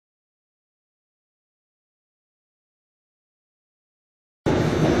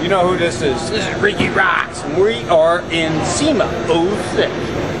know who this is. This is Ricky Rocks. We are in SEMA 06.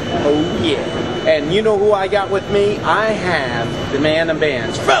 Oh yeah. And you know who I got with me? I have the man of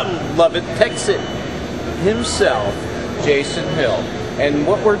bands from Lubbock, Texas himself, Jason Hill. And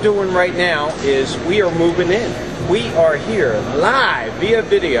what we're doing right now is we are moving in. We are here live via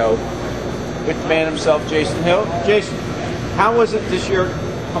video with the man himself, Jason Hill. Jason, how was it this year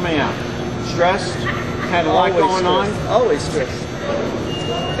coming out? Stressed? Had a lot going on? Always stressed.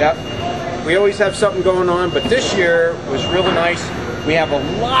 Yep. We always have something going on, but this year was really nice. We have a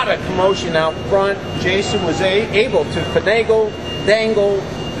lot of commotion out front. Jason was able to finagle, dangle,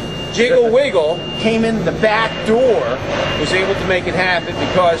 jiggle, wiggle, came in the back door, was able to make it happen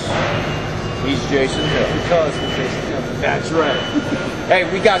because he's Jason Hill. Because he's Jason Hill. That's right.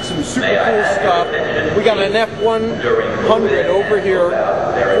 Hey, we got some super cool stuff. We got an F100 over here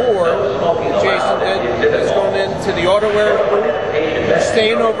for Jason that's going into the auto wear booth. We're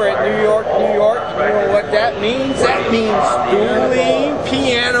staying over at New York, New York. You know what that means? That means dueling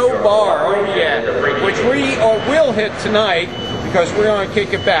piano bar. Oh yeah. Which we will hit tonight because we're going to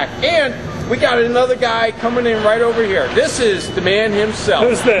kick it back. And we got another guy coming in right over here. This is the man himself.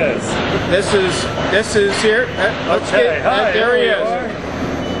 Who's this? This is here. Let's get. Hi, there he is.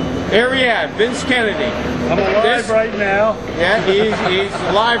 There he is, Vince Kennedy. I'm alive right now. Yeah, he's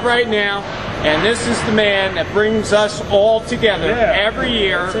alive right now. And this is the man that brings us all together every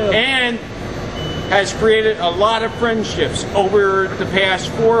year and has created a lot of friendships over the past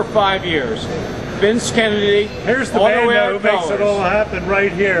 4 or 5 years. Vince Kennedy. Here's the man who makes it all happen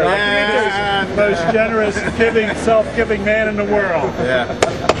right here. The most generous, giving, self-giving man in the world. Yeah.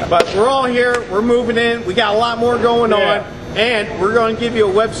 But we're all here. We're moving in. We got a lot more going on. And we're going to give you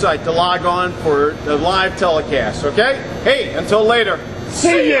a website to log on for the live telecast, okay? Hey, until later.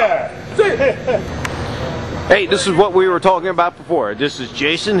 See ya! Hey, this is what we were talking about before. This is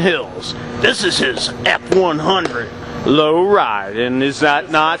Jason Hill's. This is his F100 low ride. And is that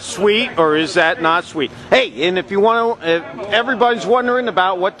not sweet, or is that not sweet? Hey, and if you want to, if everybody's wondering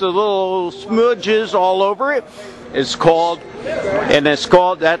about what the little smudge is all over it, it's called,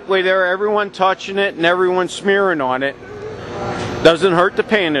 that way there, everyone touching it and everyone smearing on it. Doesn't hurt to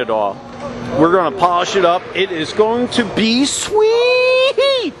paint it all. We're going to polish it up. It is going to be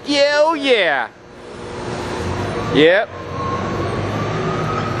sweet. Yeah, oh yeah. Yep.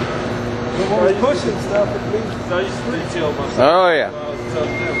 Oh yeah.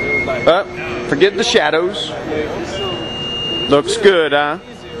 Forget the shadows. Looks good, huh?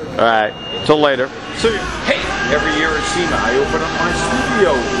 Alright, till later. So, hey, every year at SEMA I open up my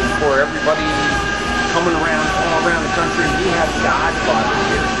studio for everybody coming around all around the country. We have Godfather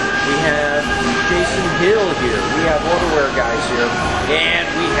here. We have Jason Hill here. We have Autowear guys here. And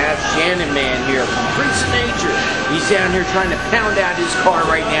we have Shannon Man here from Prince of Nature. He's down here trying to pound out his car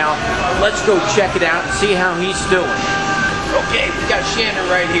right now. Let's go check it out and see how he's doing. Okay, we got Shannon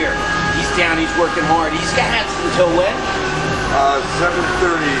right here. He's down, he's working hard. He's got hats until when?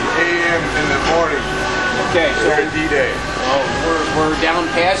 7:30 a.m. in the morning. Okay, so D-Day. Oh, we're down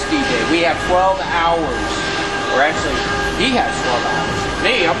past D-Day. We have 12 hours. Or actually, he has 12 hours.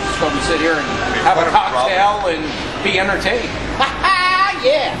 Me, I'm just going to sit here and have a cocktail and be entertained. Ha ha!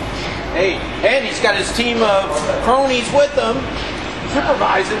 Yeah! Hey, and he's got his team of cronies with him,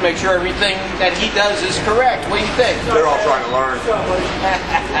 supervising, make sure everything that he does is correct. What do you think? They're all trying to learn. For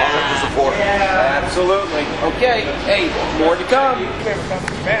support. Absolutely. Okay. Hey, more to come.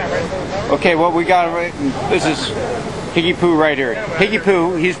 Okay, well, we got right. This is Higgy Poo right here. Higgy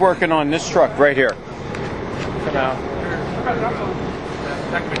Poo, he's working on this truck right here. Come out.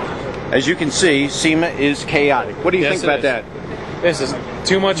 As you can see, SEMA is chaotic. What do you think about that? This is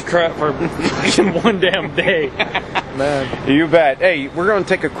too much crap for one damn day. Man. You bet. Hey, we're going to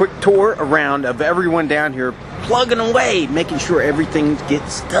take a quick tour around of everyone down here plugging away, making sure everything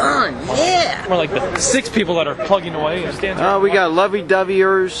gets done. Yeah. We're like the 6 people that are plugging away. We got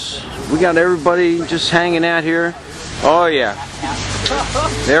lovey-doveyers. We got everybody just hanging out here. Oh, yeah.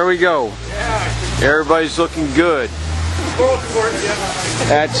 There we go. Everybody's looking good.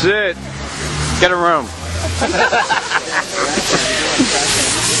 That's it. Get a room.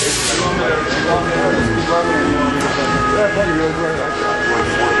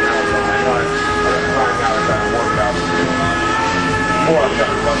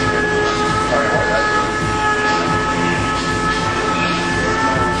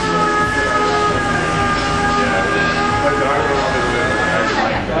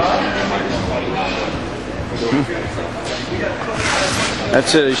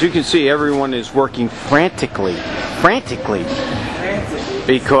 That's it. As you can see, everyone is working frantically,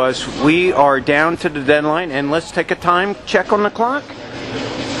 because we are down to the deadline. And let's take a time check on the clock.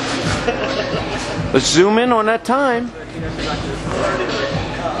 Let's zoom in on that time.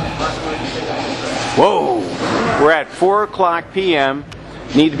 Whoa! We're at 4 o'clock p.m.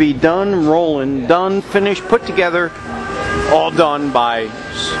 Need to be done rolling, done, finished, put together, all done by,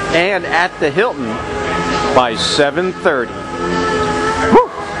 and at the Hilton by 7:30. Woo!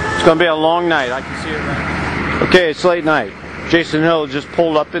 It's going to be a long night. I can see it right now. Okay, it's late night. Jason Hill just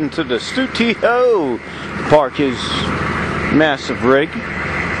pulled up into the studio to park his massive rig.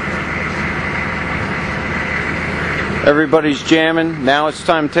 Everybody's jamming. Now it's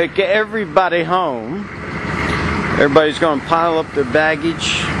time to take everybody home. Everybody's going to pile up their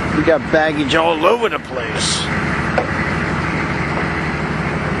baggage. We got baggage all over the place.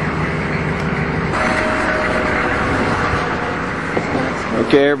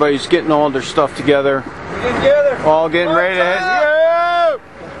 Okay, everybody's getting all their stuff together. All getting ready to head.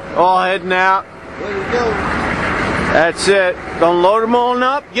 All heading out. That's it. Gonna load them on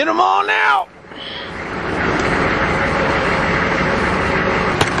up. Get them on out.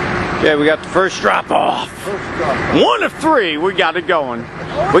 Okay, we got the first drop off. 1 of 3. We got it going.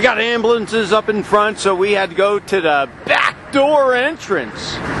 We got ambulances up in front, so we had to go to the back door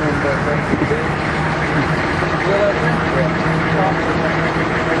entrance.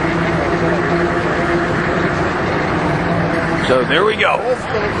 So there we go.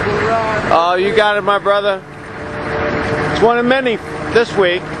 Oh, you got it, my brother. It's one of many this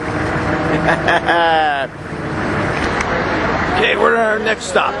week. Okay, we're at our next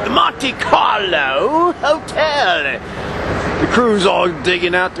stop, the Monte Carlo Hotel. The crew's all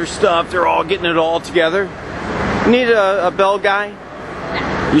digging out their stuff. They're all getting it all together. Need a bell guy?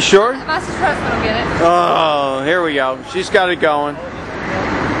 You sure? Master's husband will get it. Oh, here we go. She's got it going.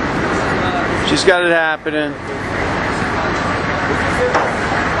 She's got it happening.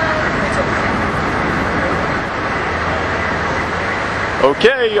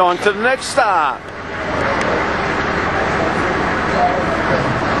 Okay, on to the next stop.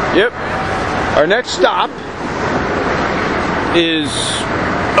 Yep. Our next stop is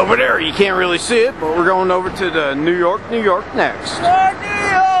over there. You can't really see it, but we're going over to the New York next.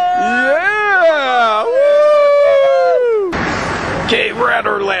 Yeah! Woo! Okay, we're at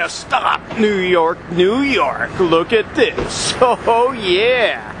our last stop. New York. Look at this. Oh,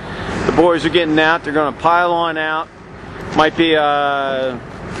 yeah. The boys are getting out. They're going to pile on out. Might be a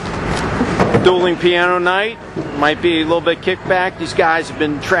dueling piano night. Might be a little bit kickback. These guys have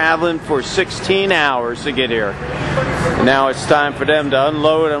been traveling for 16 hours to get here. And now it's time for them to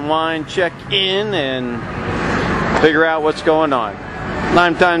unload, unwind, check in, and figure out what's going on.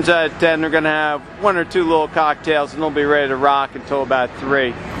 9 times out of 10, they're going to have 1 or 2 little cocktails, and they'll be ready to rock until about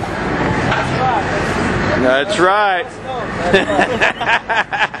 3. That's right.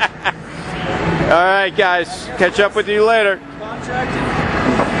 All right, guys. Catch up with you later.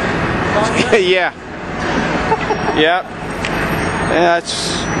 Yeah. Yep.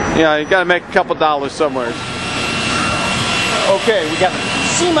 Yeah, you gotta make a couple dollars somewhere. Okay, we got a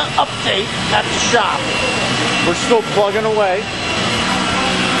SEMA update at the shop. We're still plugging away.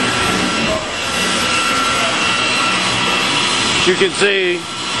 As you can see,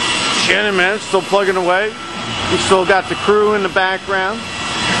 Shannon, man, still plugging away. We still got the crew in the background.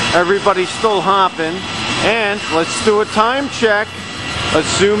 Everybody's still hopping. And let's do a time check. Let's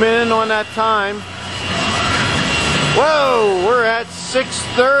zoom in on that time. Whoa, we're at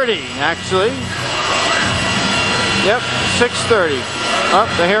 6:30 actually. Yep, 6:30. Oh,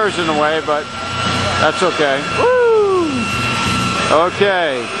 the hair's in the way, but that's okay. Woo!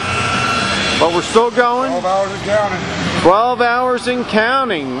 Okay. But we're still going. 12 hours and counting. 12 hours and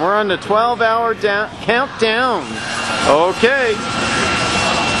counting. We're on the 12-hour countdown. Okay.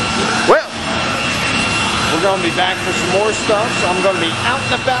 Well, we're going to be back for some more stuff. So I'm going to be out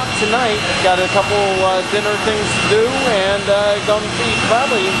and about tonight. Got a couple dinner things to do, and going to be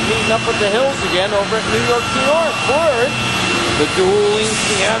probably meeting up with the Hills again over at New York for the Dueling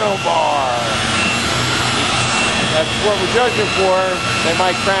Piano Bar. That's what we're judging for. They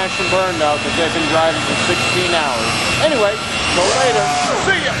might crash and burn though, because they've been driving for 16 hours. Anyway, till later.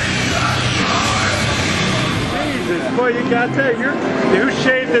 See ya! Jesus, boy, you got that. You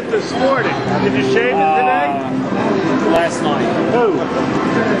shaved it this morning. Did you shave it today? Last night. Who?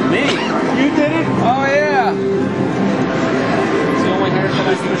 Me? You did it? Oh yeah. It's the only haircut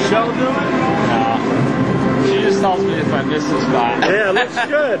I can Michelle do it? No. She just tells me if I miss this spot. Yeah, looks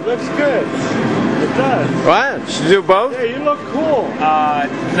good. Looks good. It does. What? Should you do both? Yeah, you look cool.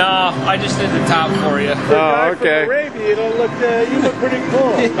 No, I just did the top for you. The guy okay. from Arabia, you look pretty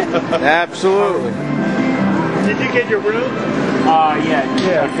cool. Absolutely. Did you get your room? Yeah,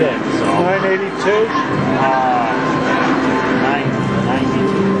 I did. So 982.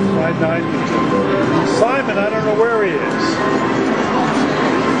 92. 992. Simon, I don't know where he is.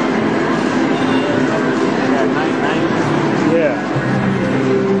 Yeah.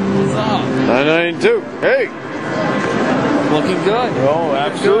 What's up? 992. Hey. Looking good. Oh,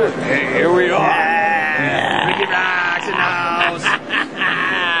 absolutely. Hey, here we are. Mickey Rocks in the house.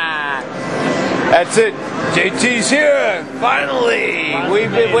 That's it. JT's here. Finally. We've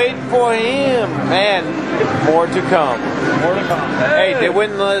been waiting for him. Man, more to come. More to come. Hey, they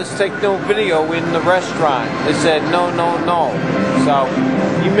wouldn't let us take no video in the restaurant. They said no, no, no. So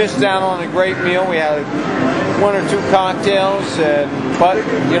you missed out on a great meal. We had 1 or 2 cocktails, but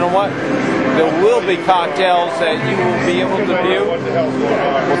you know what? There will be cocktails that you will be able to view.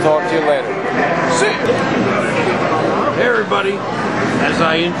 We'll talk to you later. See you. Hey everybody, as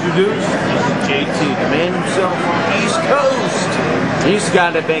I introduced, JT, the man himself from the East Coast. He's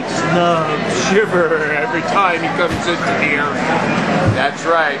got a big snug shiver every time he comes into here. That's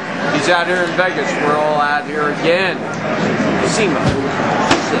right. He's out here in Vegas. We're all out here again. SEMA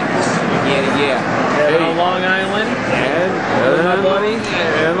 6. Yeah. And on Long Island. And my buddy.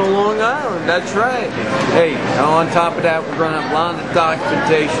 And on Long Island. That's right. Hey, on top of that, we're going to have a lot of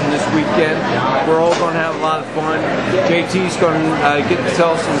documentation this weekend. We're all going to have a lot of fun. JT's going to get to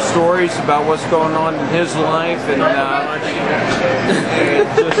tell some stories about what's going on in his life and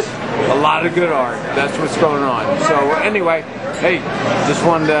just a lot of good art. That's what's going on. So anyway, hey, just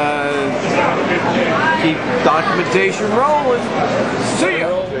wanted to keep documentation rolling. See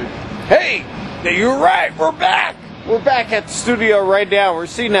ya. Hey, you're right. We're back. We're back at the studio right now. We're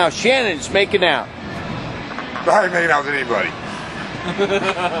seeing now Shannon's making out. I ain't making out with anybody.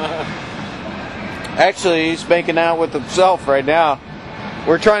 Actually, he's making out with himself right now.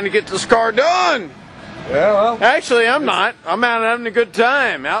 We're trying to get this car done. Yeah, well. Actually, I'm not. I'm out having a good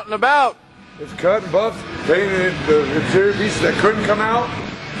time, out and about. It's cut and buffed. Painted the interior pieces that couldn't come out.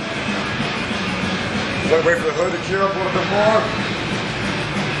 So wait for the hood to cure up a little bit more.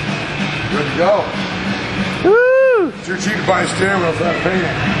 Good to go. Woo! It's too cheap to buy a steering wheel for that paint.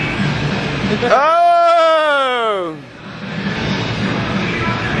 Oh!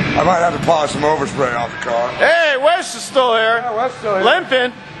 I might have to polish some overspray off the car. Hey, Wes is still here. Yeah, Wes still here.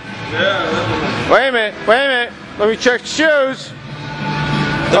 Limping. Yeah, Wait a minute. Wait a minute. Let me check the shoes.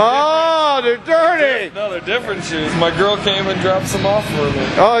 Oh, they're dirty. No, they're different shoes. My girl came and dropped some off for me.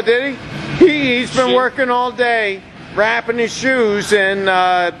 Oh, did he? He's been working all day, wrapping his shoes in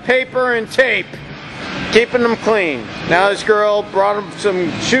paper and tape, keeping them clean. Now this girl brought him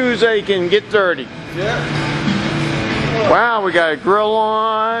some shoes that he can get dirty. Yeah. Wow, we got a grill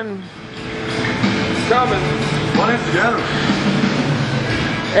on. Coming. One together.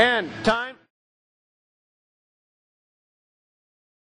 And time.